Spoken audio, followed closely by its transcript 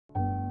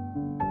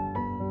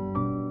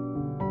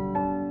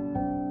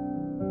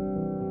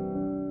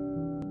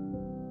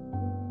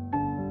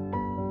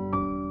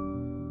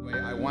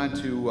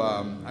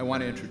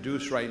want to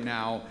introduce right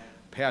now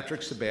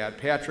Patrick Sabat.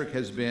 Patrick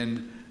has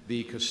been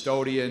the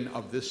custodian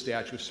of this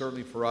statue,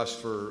 certainly for us,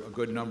 for a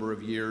good number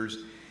of years,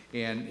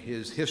 and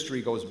his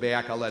history goes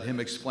back. I'll let him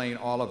explain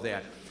all of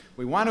that.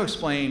 We want to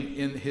explain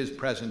in his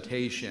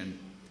presentation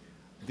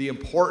the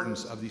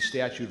importance of these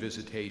statue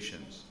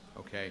visitations,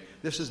 okay?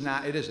 This is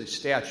not, it is a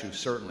statue,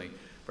 certainly,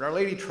 but Our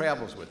Lady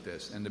travels with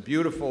this, and the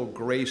beautiful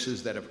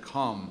graces that have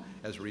come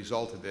as a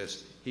result of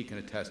this, he can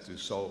attest to.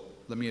 So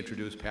let me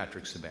introduce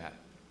Patrick Sabat.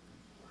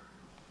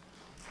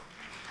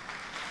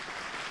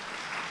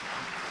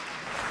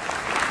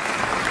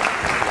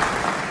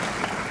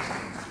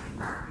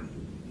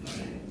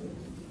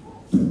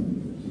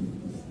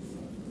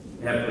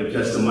 I have to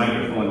adjust the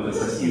microphone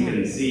because, as you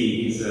can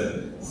see, he's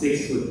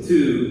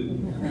 6'2",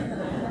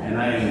 and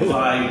I am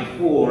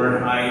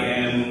 5'4". I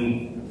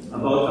am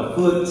about a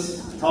foot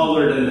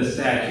taller than the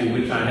statue,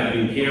 which I have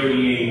been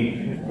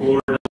carrying for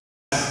the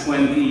last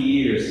 20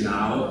 years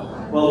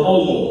now. Well,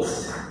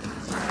 almost.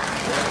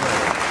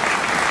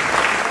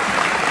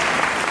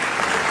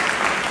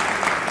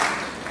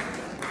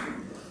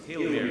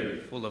 Hail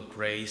Mary, full of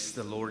grace,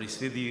 the Lord is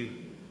with you.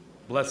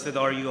 Blessed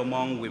are you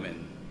among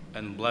women,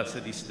 and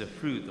blessed is the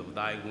fruit of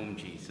thy womb,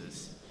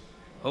 Jesus.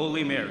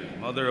 Holy Mary,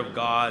 Mother of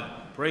God,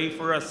 pray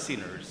for us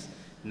sinners,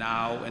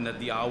 now and at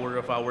the hour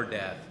of our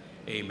death.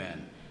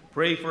 Amen.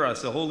 Pray for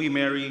us, O Holy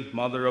Mary,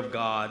 Mother of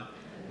God,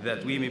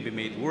 that we may be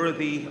made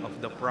worthy of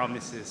the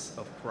promises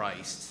of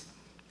Christ.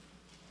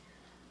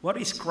 What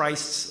is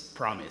Christ's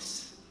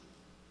promise?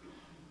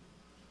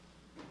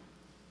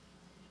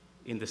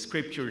 In the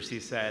scriptures, he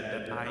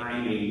said that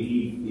I may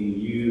live in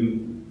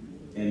you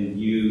and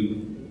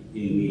you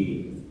in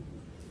me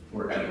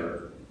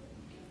forever.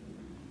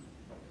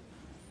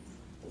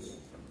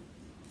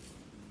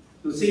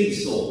 To save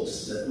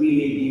souls, that we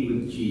may be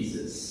with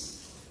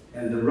Jesus,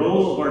 and the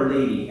role of Our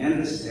Lady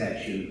and the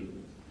statue,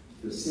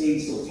 to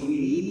save souls, we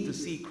need to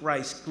see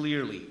Christ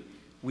clearly.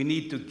 We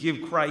need to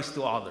give Christ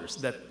to others,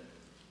 that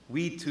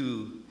we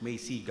too may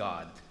see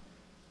God,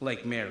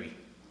 like Mary,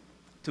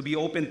 to be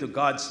open to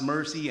God's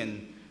mercy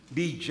and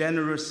be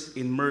generous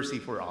in mercy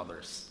for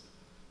others.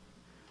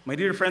 My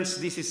dear friends,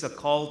 this is a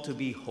call to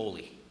be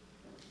holy.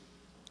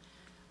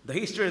 The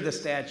history of the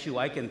statue,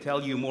 I can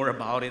tell you more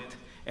about it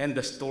and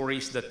the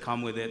stories that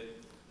come with it.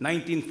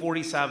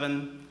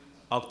 1947,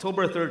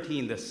 October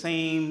 13, the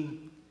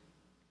same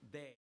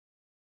day.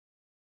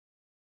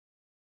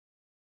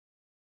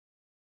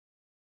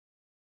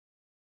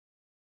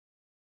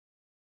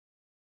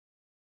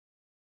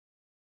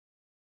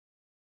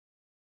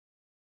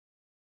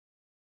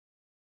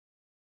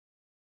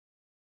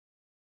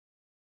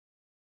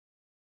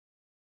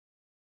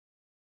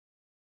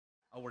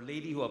 Our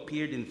Lady who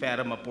appeared in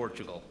Fatima,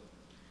 Portugal.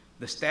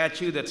 The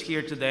statue that's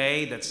here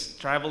today, that's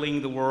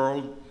traveling the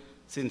world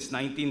since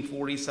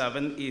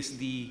 1947, is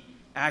the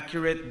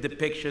accurate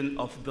depiction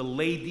of the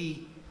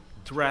lady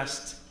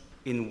dressed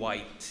in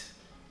white,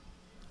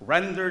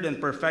 rendered and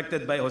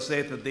perfected by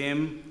José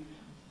Tadim,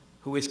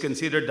 who is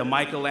considered the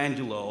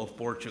Michelangelo of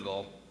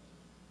Portugal,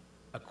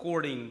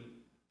 according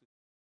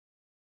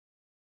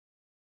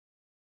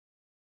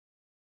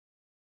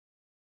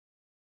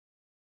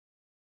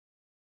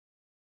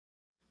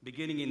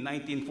beginning in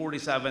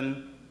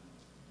 1947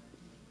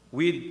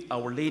 with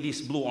Our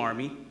Lady's Blue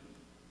Army,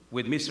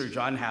 with Mr.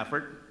 John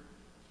Hafford,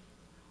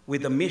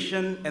 with a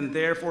mission and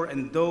therefore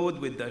endowed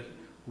with the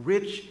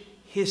rich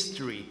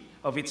history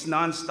of its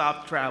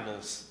nonstop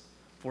travels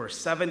for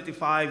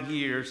 75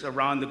 years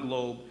around the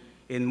globe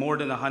in more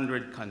than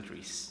 100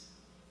 countries.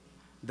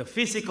 The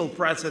physical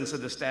presence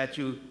of the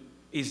statue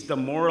is the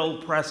moral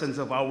presence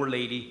of Our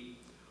Lady,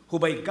 who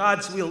by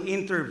God's will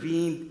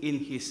intervened in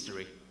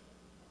history.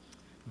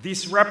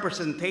 This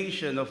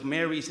representation of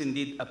Mary is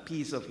indeed a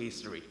piece of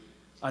history,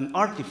 an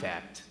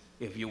artifact,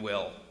 if you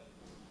will.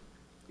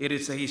 It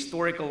is a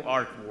historical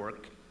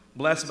artwork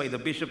blessed by the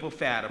Bishop of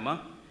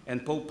Fatima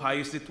and Pope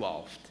Pius XII,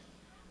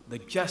 the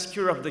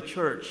gesture of the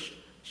Church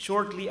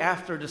shortly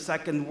after the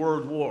Second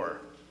World War.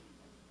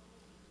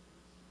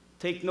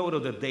 Take note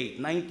of the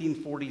date,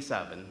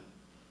 1947,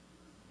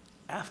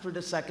 after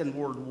the Second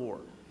World War.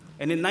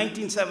 And in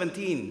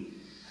 1917,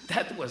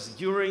 that was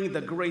during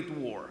the Great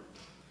War.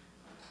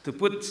 To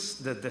put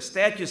the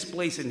statue's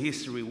place in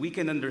history, we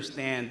can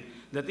understand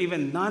that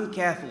even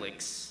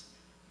non-Catholics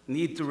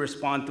need to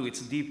respond to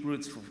its deep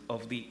roots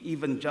of the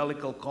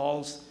evangelical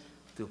calls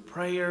to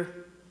prayer,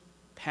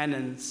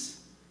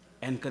 penance,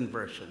 and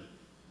conversion.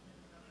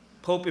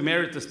 Pope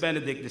Emeritus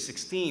Benedict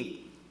XVI,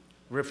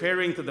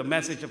 referring to the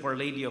message of Our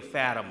Lady of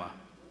Fatima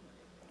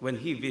when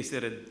he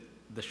visited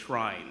the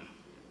shrine,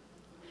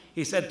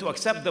 he said to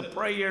accept the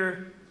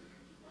prayer,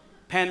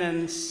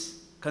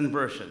 penance,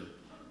 conversion,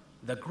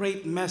 the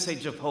great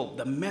message of hope,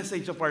 the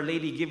message of Our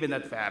Lady given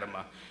at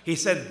Fatima. He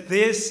said,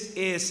 this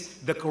is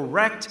the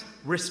correct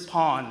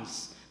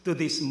response to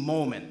this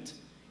moment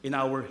in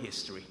our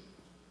history.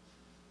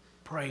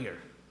 Prayer,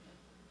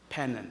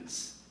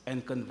 penance,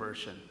 and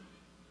conversion.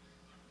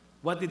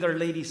 What did Our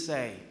Lady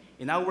say?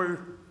 In Our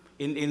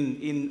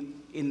Lady's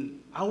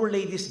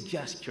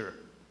gesture,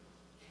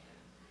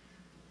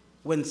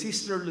 when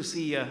Sister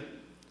Lucia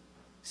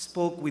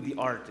spoke with the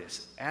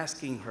artist,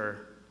 asking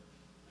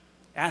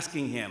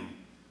him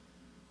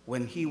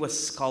when he was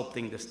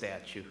sculpting the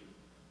statue,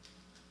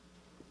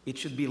 it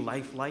should be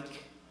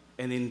lifelike.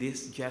 And in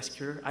this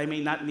gesture, I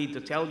may not need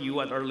to tell you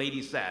what Our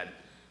Lady said,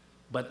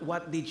 but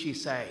what did she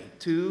say?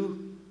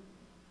 To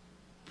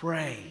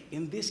pray.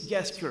 In this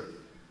gesture,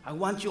 I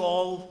want you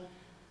all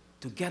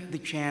to get the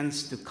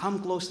chance to come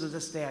close to the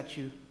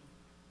statue.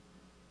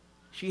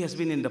 She has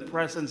been in the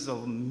presence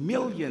of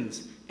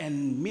millions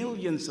and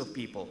millions of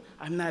people.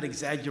 I'm not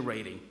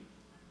exaggerating.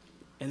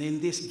 And in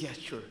this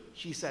gesture,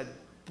 she said,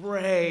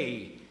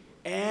 pray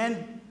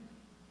and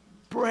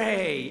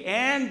pray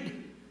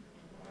and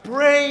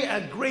pray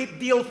a great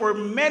deal, for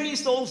many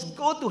souls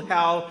go to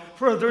hell,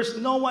 for there's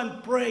no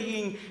one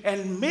praying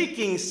and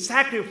making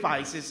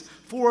sacrifices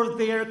for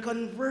their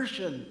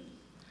conversion.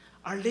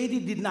 Our Lady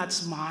did not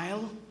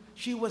smile.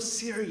 She was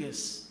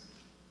serious.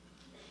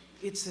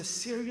 It's a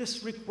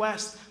serious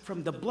request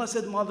from the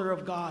Blessed Mother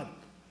of God.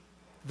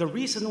 The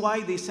reason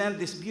why they sent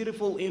this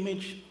beautiful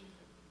image,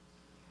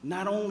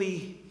 not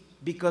only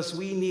because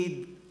we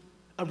need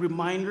a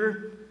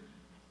reminder,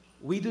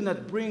 we do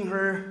not bring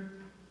her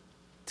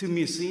to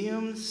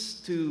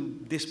museums to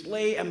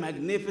display a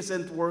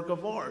magnificent work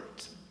of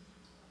art.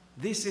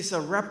 This is a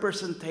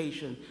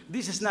representation.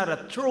 This is not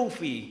a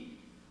trophy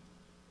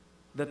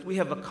that we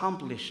have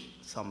accomplished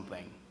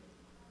something,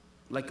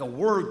 like a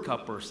World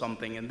Cup or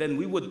something, and then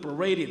we would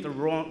parade it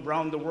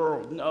around the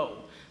world. No,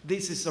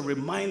 this is a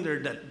reminder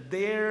that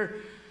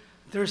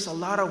there's a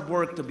lot of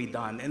work to be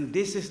done, and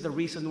this is the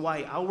reason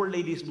why Our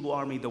Lady's Blue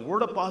Army, the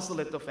World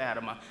Apostolate of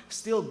Fatima,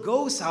 still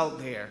goes out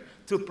there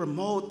to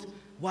promote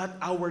what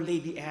Our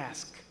Lady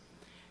asked.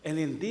 And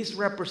in this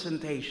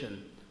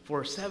representation,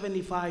 for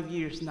 75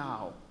 years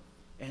now,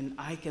 and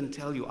I can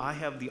tell you, I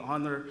have the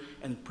honor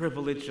and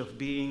privilege of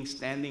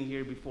standing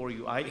here before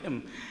you. I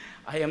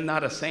am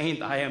not a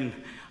saint. I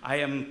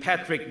am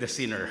Patrick the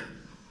sinner.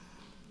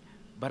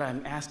 But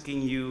I'm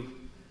asking you,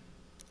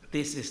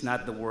 this is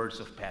not the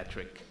words of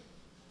Patrick,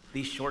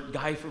 this short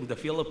guy from the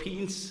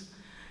Philippines.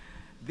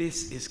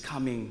 This is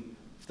coming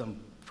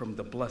from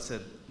the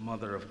Blessed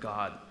Mother of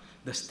God.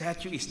 The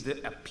statue is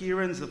the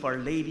appearance of Our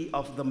Lady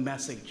of the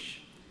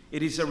Message.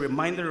 It is a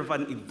reminder of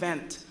an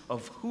event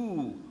of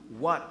who,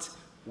 what,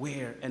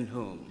 where, and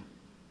whom.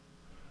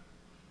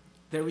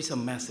 There is a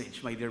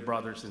message, my dear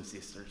brothers and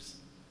sisters.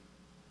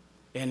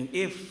 And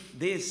if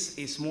this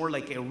is more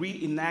like a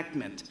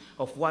reenactment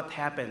of what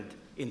happened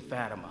in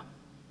Fatima,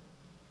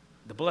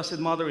 the Blessed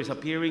Mother is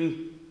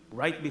appearing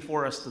right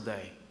before us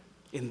today,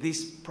 in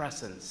this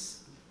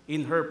presence,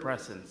 in her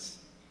presence.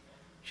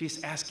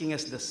 She's asking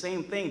us the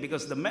same thing,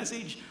 because the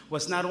message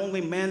was not only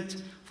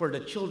meant for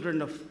the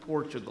children of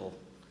Portugal.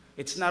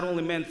 It's not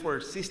only meant for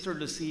Sister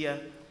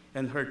Lucia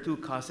and her two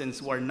cousins,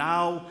 who are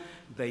now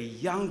the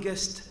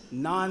youngest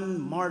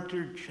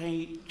non-martyred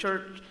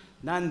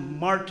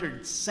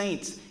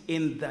saints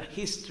in the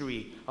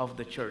history of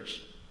the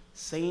church,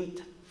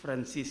 Saint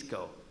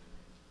Francisco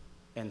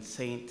and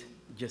Saint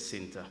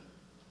Jacinta.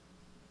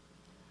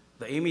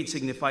 The image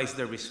signifies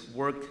there is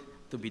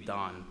work to be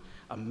done,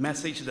 a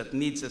message that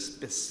needs a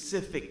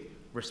specific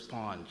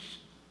response,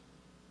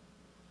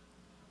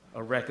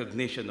 a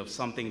recognition of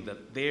something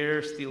that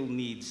there still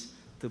needs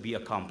to be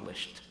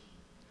accomplished.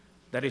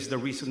 That is the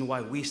reason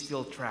why we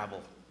still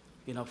travel,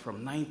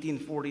 from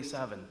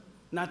 1947,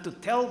 not to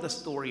tell the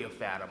story of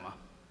Fatima,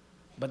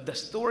 but the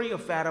story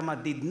of Fatima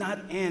did not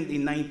end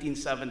in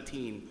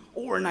 1917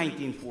 or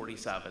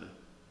 1947.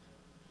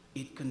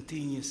 It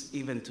continues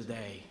even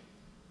today.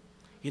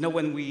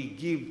 When we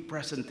give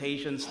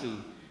presentations to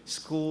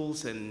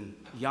schools and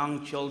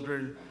young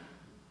children,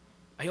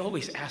 I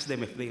always ask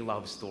them if they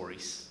love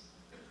stories.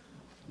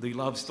 Do you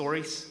love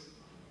stories?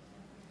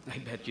 I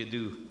bet you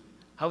do.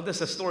 How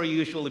does a story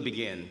usually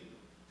begin?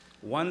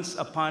 Once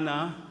upon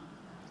a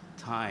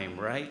time,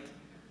 right?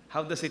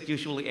 How does it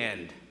usually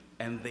end?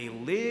 And they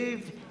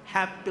live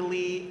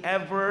happily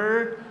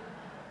ever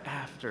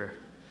after.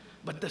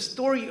 But the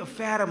story of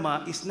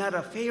Fatima is not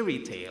a fairy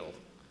tale.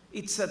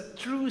 It's a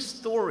true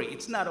story.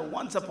 It's not a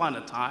once upon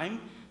a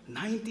time.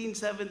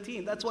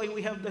 1917. That's why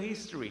we have the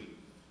history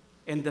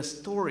and the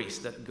stories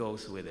that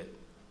goes with it.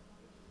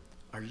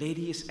 Our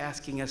Lady is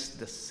asking us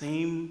the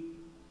same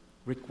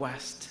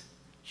request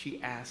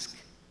she asked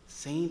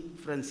Saint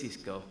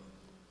Francisco,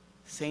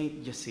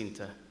 Saint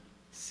Jacinta,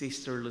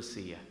 Sister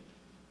Lucia.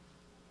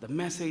 The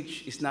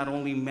message is not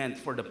only meant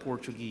for the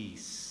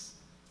Portuguese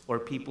or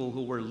people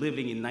who were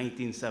living in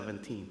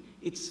 1917.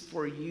 It's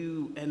for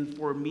you and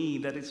for me.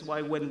 That is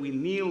why when we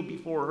kneel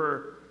before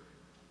her,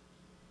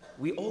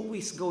 we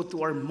always go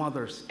to our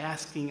mothers,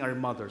 asking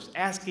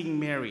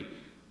Mary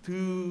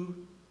to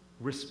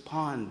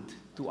respond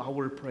to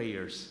our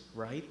prayers,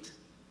 right?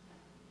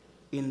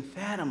 In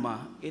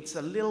Fatima, it's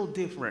a little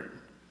different.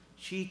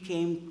 She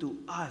came to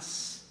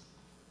us,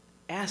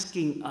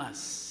 asking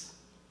us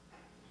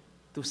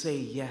to say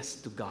yes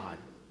to God.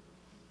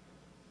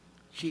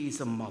 She is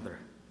a mother.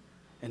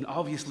 And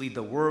obviously,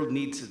 the world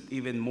needs it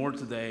even more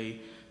today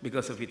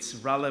because of its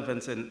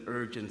relevance and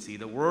urgency.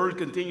 The world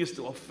continues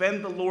to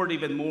offend the Lord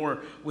even more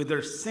with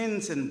their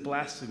sins and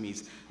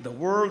blasphemies. The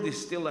world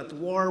is still at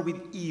war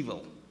with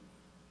evil.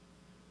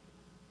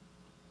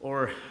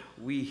 Or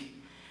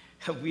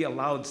have we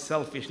allowed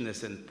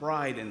selfishness and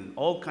pride and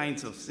all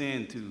kinds of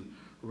sin to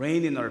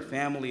reign in our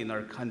family, in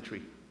our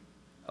country,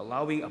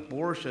 allowing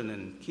abortion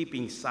and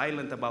keeping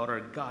silent about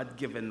our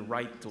God-given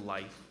right to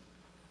life?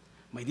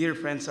 My dear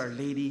friends, Our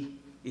Lady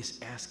is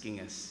asking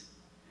us,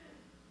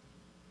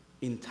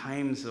 in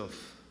times of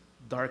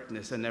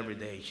darkness and every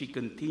day, she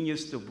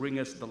continues to bring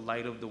us the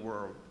light of the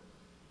world.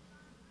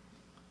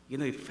 You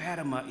know,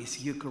 Fatima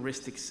is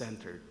Eucharistic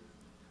centered.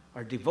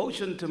 Our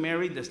devotion to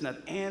Mary does not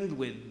end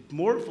with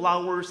more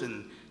flowers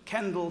and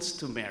candles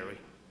to Mary.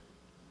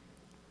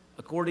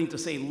 According to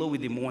St. Louis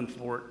de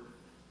Montfort,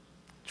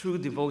 true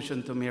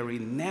devotion to Mary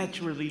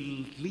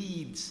naturally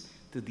leads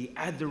to the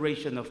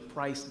adoration of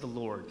Christ the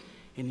Lord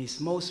in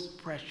his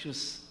most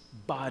precious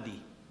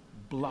body,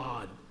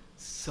 blood,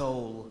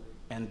 soul,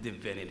 and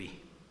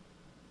divinity.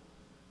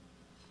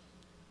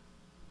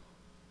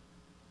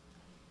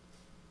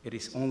 It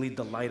is only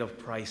the light of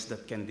Christ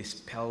that can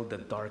dispel the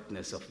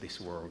darkness of this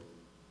world.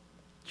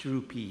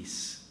 True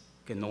peace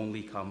can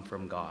only come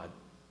from God.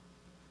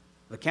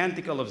 The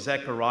Canticle of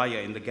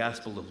Zechariah in the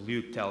Gospel of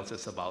Luke tells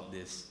us about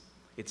this.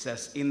 It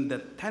says, "In the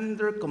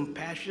tender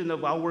compassion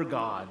of our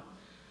God,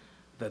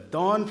 the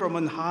dawn from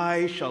on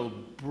high shall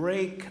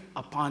break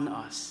upon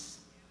us,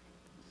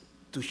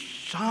 to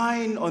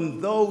shine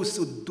on those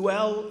who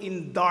dwell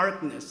in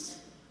darkness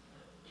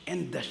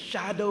and the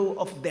shadow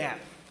of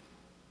death,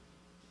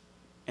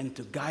 and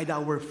to guide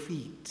our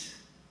feet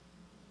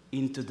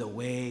into the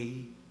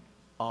way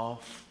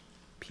of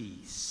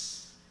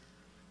peace."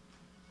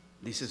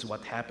 This is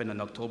what happened on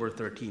October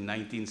 13,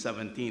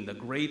 1917, the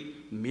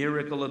great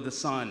miracle of the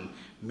sun.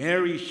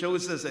 Mary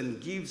shows us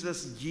and gives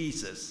us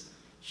Jesus,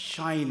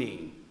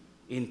 shining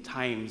in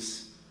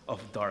times of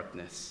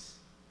darkness.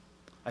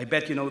 I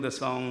bet you know the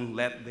song,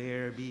 "Let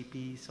There Be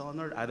Peace on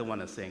Earth." I don't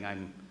want to sing.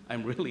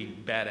 I'm really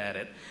bad at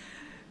it.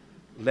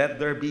 Let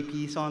there be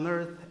peace on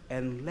earth,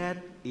 and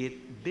let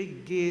it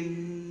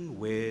begin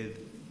with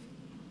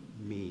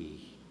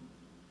me.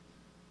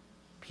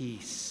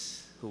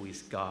 Peace, who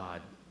is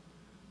God.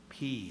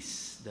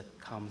 Peace that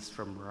comes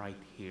from right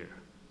here.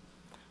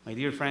 My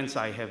dear friends,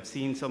 I have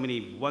seen so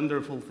many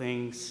wonderful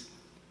things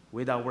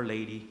with Our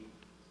Lady.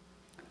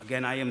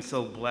 Again, I am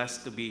so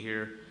blessed to be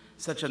here.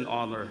 Such an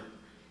honor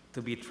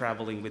to be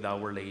traveling with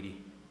Our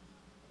Lady.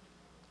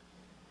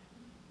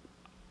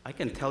 I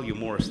can tell you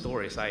more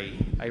stories. I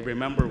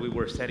remember we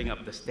were setting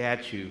up the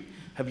statue.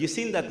 Have you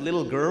seen that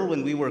little girl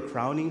when we were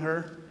crowning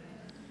her?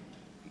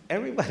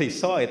 Everybody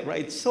saw it,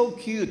 right? It's so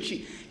cute.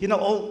 She,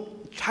 all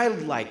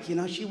childlike,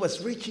 she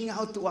was reaching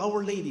out to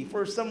Our Lady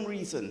for some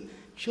reason.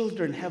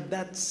 Children have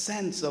that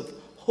sense of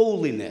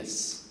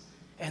holiness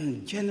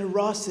and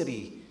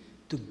generosity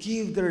to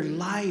give their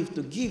life,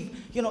 to give,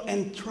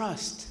 and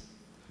trust.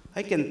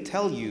 I can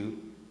tell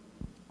you,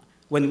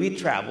 when we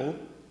travel,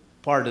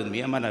 pardon me,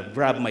 I'm going to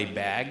grab my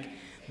bag.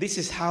 This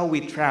is how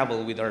we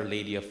travel with Our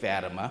Lady of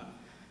Fatima.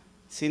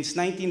 Since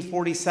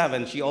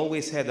 1947, she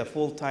always had a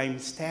full-time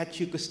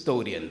statue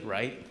custodian,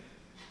 right?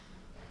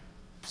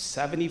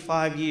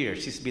 75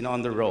 years she's been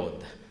on the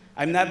road.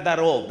 I'm not that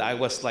old. I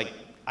was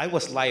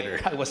lighter.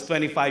 I was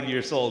 25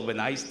 years old when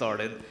I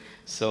started.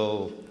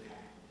 So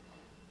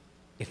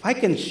if I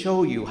can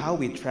show you how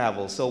we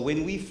travel. So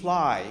when we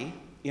fly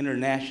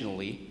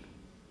internationally,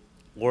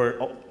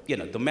 or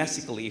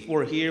domestically, if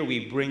we're here,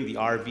 we bring the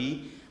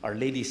RV, Our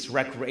Lady's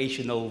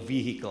recreational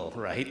vehicle,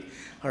 right?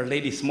 Our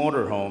Lady's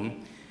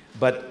motorhome.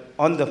 But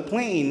on the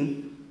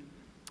plane,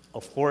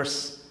 of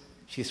course,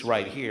 she's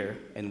right here,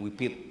 and we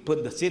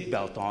put the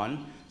seatbelt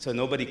on so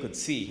nobody could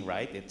see,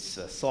 right? It's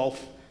a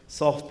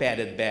soft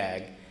padded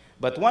bag.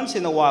 But once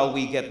in a while,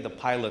 we get the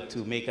pilot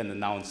to make an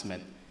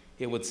announcement.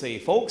 He would say,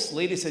 "Folks,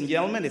 ladies and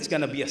gentlemen, it's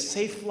going to be a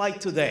safe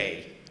flight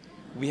today.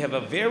 We have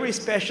a very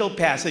special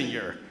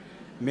passenger,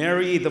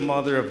 Mary, the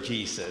mother of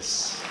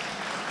Jesus."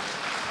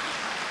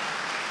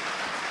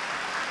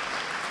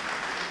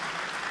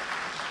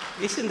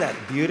 Isn't that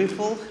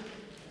beautiful?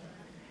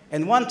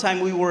 And one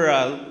time we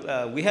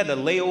had a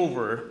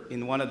layover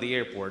in one of the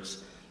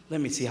airports. Let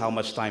me see how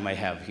much time I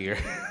have here.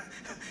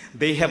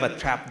 They have a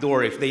trap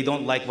door. If they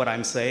don't like what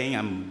I'm saying,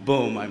 I'm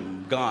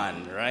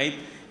gone, right?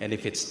 And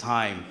if it's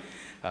time,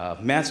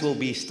 Mass will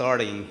be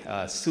starting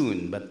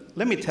soon. But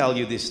let me tell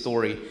you this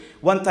story.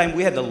 One time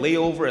we had a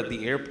layover at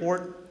the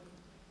airport.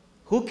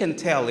 Who can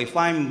tell if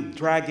I'm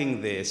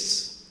dragging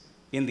this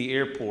in the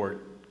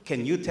airport?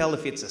 Can you tell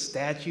if it's a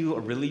statue, a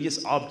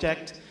religious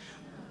object?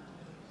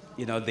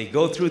 They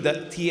go through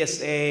the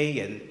TSA,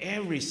 and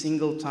every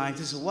single time,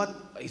 this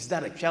is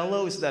that a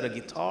cello? Is that a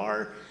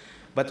guitar?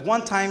 But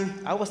one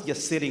time, I was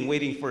just sitting,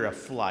 waiting for a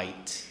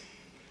flight.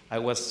 I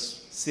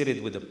was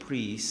seated with a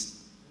priest,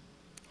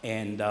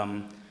 and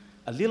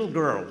a little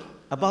girl,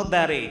 about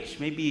that age,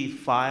 maybe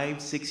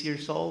 5, 6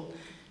 years old,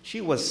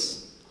 she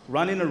was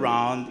running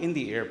around in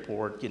the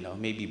airport,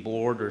 maybe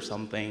bored or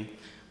something.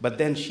 But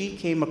then she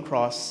came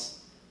across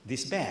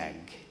this bag.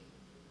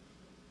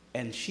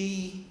 And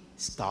she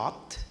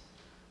stopped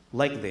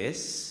like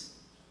this.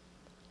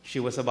 She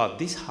was about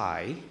this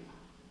high.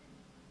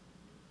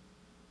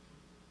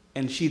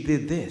 And she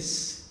did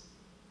this.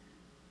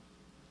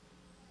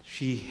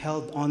 She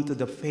held onto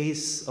the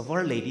face of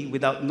Our Lady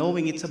without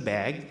knowing it's a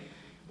bag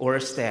or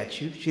a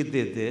statue. She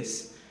did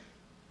this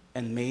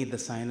and made the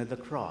sign of the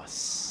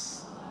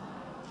cross.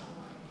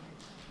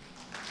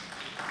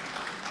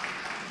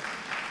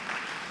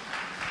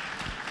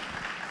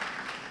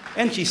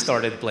 And she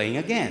started playing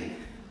again.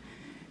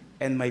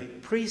 And my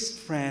priest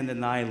friend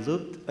and I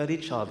looked at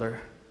each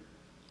other.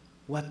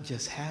 What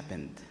just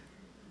happened?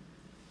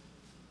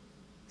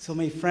 So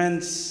my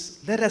friends,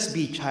 let us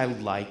be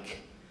childlike.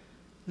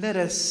 Let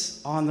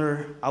us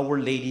honor Our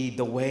Lady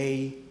the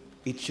way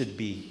it should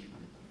be.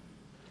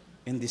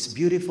 In this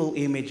beautiful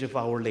image of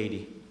Our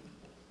Lady.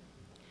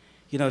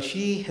 You know,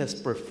 she has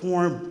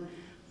performed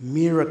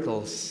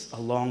miracles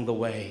along the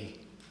way.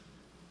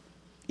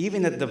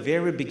 Even at the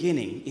very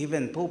beginning,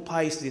 even Pope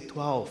Pius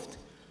XII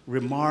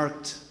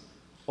remarked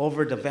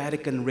over the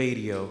Vatican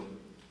radio,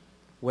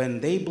 when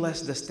they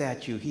blessed the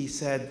statue, he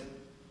said,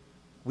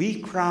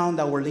 "We crowned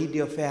Our Lady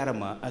of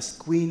Fatima as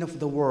Queen of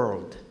the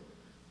world."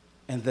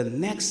 And the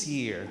next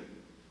year,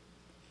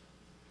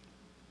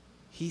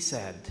 he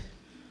said,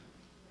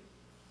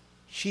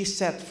 "She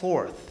set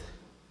forth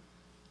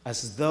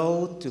as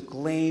though to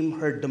claim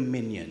her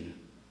dominion.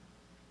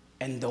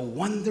 And the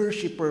wonders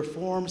she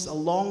performs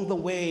along the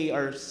way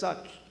are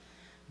such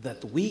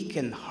that we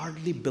can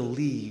hardly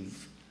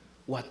believe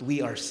what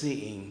we are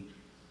seeing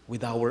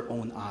with our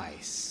own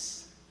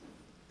eyes."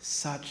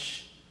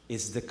 Such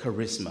is the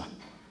charisma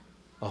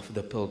of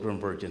the Pilgrim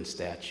Virgin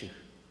statue.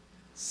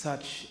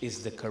 Such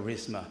is the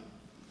charisma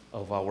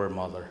of our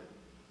mother.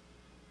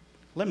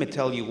 Let me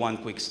tell you one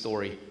quick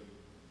story.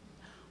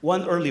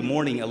 One early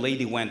morning, a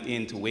lady went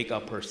in to wake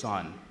up her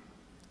son.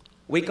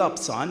 "Wake up,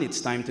 son, it's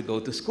time to go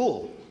to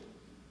school."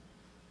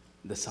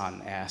 The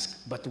son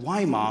asked, "But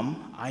why,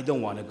 Mom? I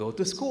don't want to go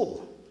to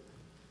school."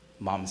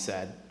 Mom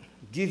said,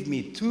 "Give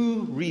me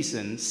 2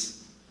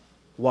 reasons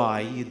why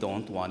you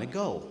don't want to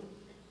go."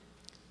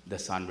 The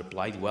son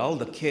replied, "Well,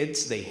 the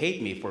kids, they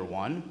hate me for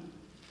one,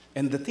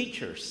 and the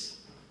teachers,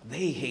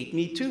 they hate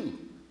me too."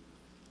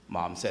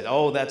 Mom said,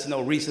 "Oh, that's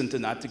no reason to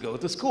not to go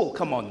to school.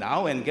 Come on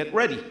now and get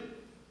ready."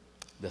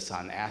 The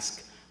son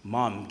asked,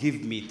 "Mom,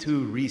 give me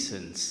 2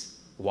 reasons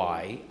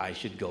why I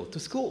should go to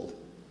school."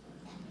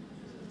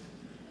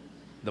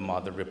 The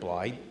mother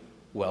replied,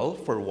 "Well,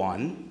 for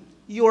one,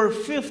 you're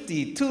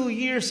 52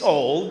 years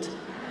old,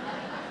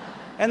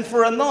 and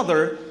for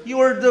another,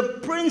 you're the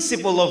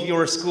principal of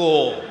your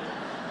school."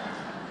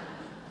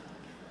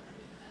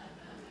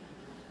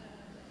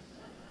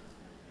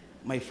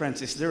 My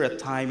friends, is there a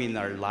time in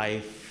our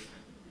life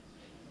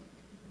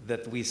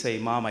that we say,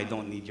 "Mom, I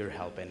don't need your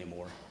help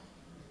anymore.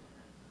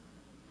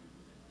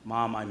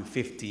 Mom, I'm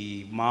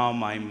 50.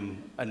 Mom,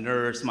 I'm a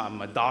nurse.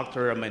 Mom, I'm a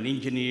doctor. I'm an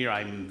engineer.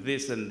 I'm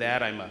this and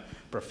that. I'm a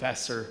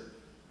professor."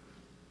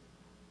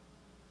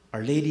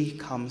 Our Lady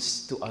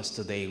comes to us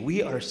today.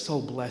 We are so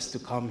blessed to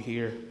come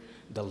here.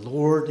 The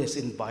Lord has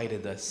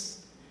invited us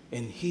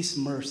in His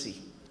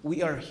mercy.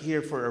 We are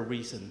here for a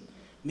reason.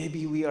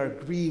 Maybe we are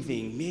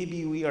grieving.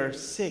 Maybe we are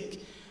sick.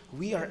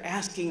 We are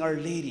asking Our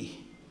Lady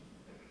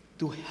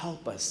to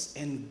help us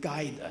and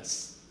guide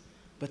us.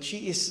 But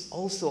she is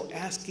also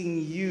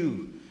asking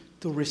you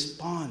to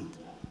respond,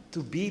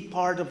 to be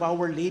part of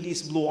Our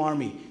Lady's Blue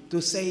Army,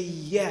 to say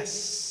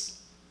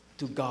yes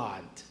to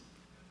God.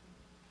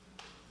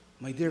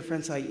 My dear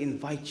friends, I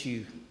invite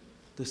you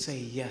to say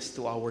yes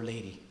to Our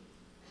Lady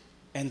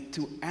and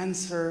to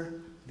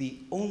answer the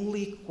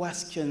only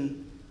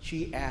question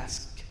she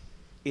asked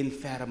in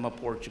Fatima,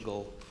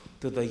 Portugal,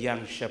 to the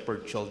young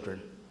shepherd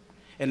children.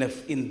 And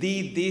if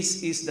indeed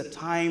this is the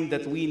time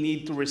that we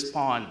need to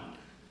respond,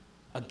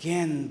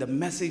 again, the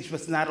message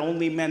was not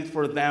only meant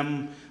for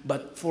them,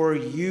 but for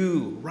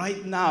you.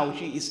 Right now,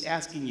 she is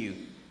asking you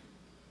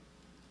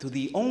to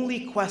the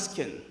only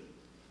question,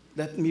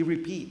 let me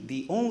repeat,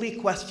 the only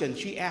question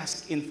she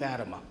asked in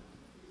Fatima.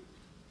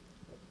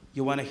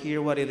 You want to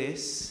hear what it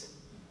is?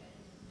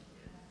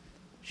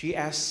 She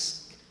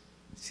asked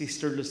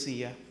Sister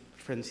Lucia,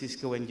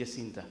 Francisco, and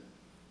Jacinta,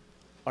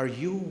 "Are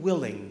you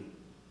willing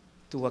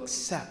to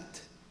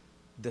accept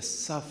the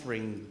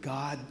suffering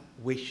God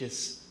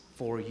wishes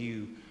for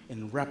you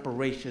in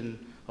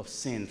reparation of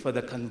sin, for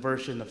the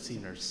conversion of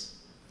sinners?"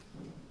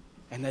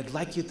 And I'd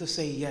like you to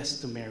say yes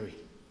to Mary.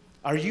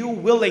 Are you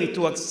willing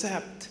to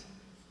accept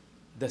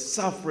the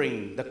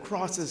suffering, the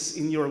crosses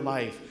in your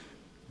life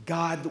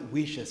God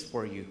wishes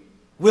for you?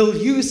 Will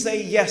you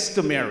say yes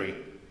to Mary?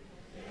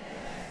 Yes.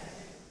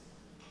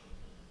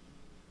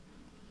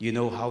 You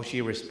know how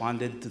she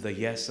responded to the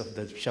yes of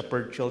the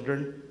shepherd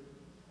children?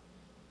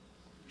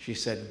 She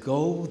said,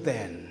 "Go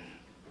then,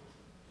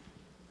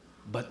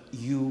 but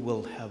you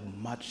will have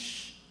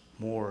much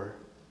more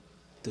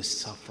to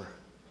suffer.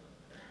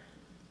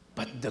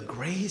 But the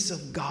grace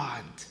of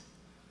God,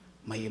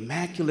 my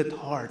Immaculate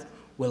Heart,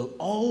 will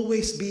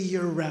always be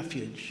your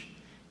refuge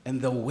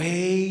and the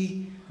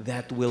way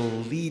that will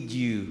lead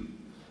you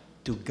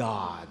to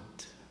God.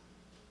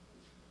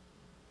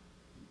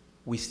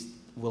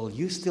 Will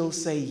you still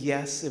say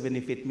yes even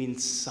if it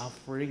means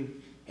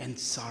suffering and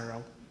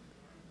sorrow?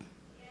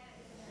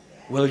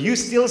 Will you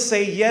still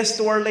say yes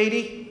to Our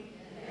Lady?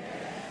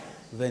 Yes.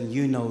 Then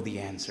you know the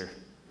answer.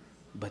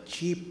 But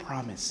she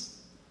promised,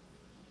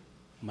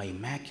 my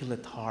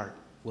Immaculate Heart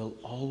will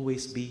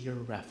always be your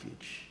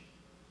refuge,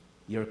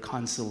 your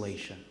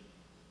consolation,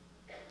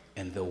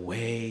 and the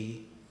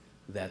way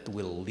that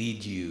will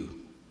lead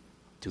you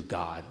to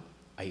God.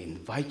 I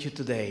invite you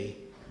today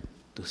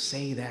to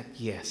say that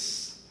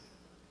yes,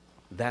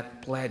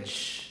 that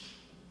pledge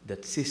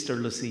that Sister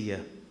Lucia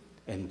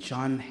and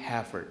John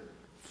Hafford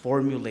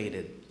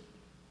formulated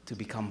to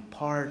become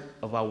part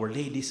of Our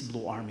Lady's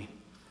Blue Army.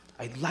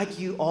 I'd like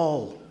you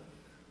all,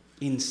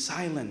 in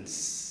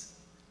silence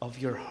of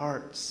your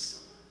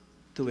hearts,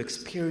 to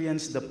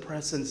experience the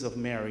presence of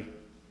Mary,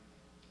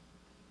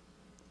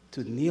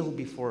 to kneel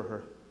before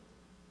her.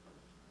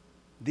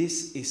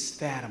 This is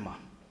Fatima.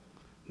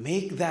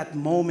 Make that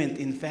moment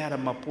in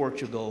Fatima,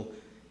 Portugal,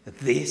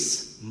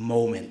 this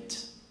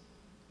moment.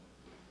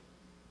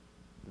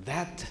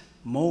 That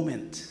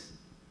moment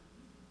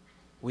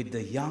with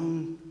the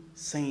young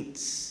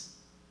saints,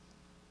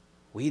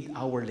 with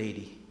Our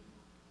Lady,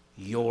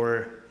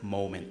 your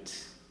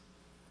moment.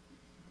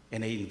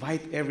 And I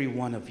invite every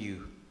one of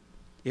you,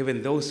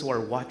 even those who are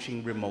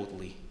watching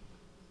remotely,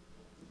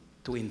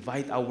 to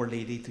invite Our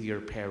Lady to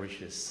your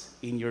parishes,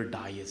 in your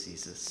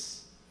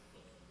dioceses.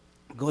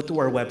 Go to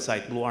our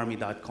website,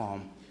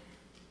 bluearmy.com.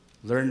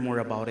 Learn more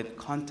about it.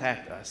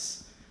 Contact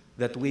us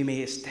that we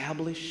may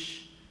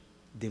establish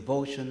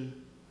devotion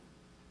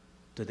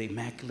to the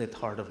Immaculate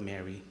Heart of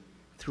Mary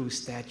through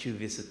statue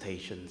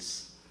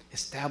visitations.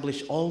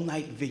 Establish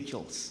all-night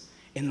vigils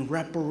in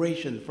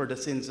reparation for the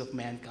sins of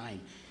mankind.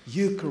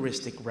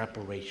 Eucharistic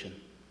reparation.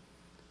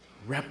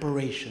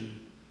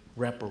 Reparation,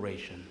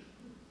 reparation.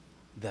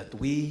 That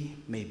we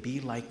may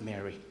be like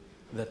Mary.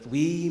 That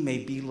we may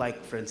be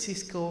like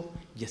Francisco,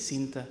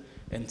 Jacinta,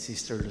 and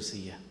Sister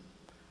Lucia.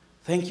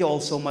 Thank you all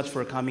so much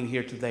for coming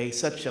here today.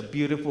 Such a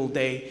beautiful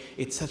day.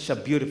 It's such a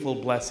beautiful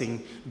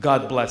blessing.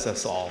 God bless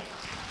us all.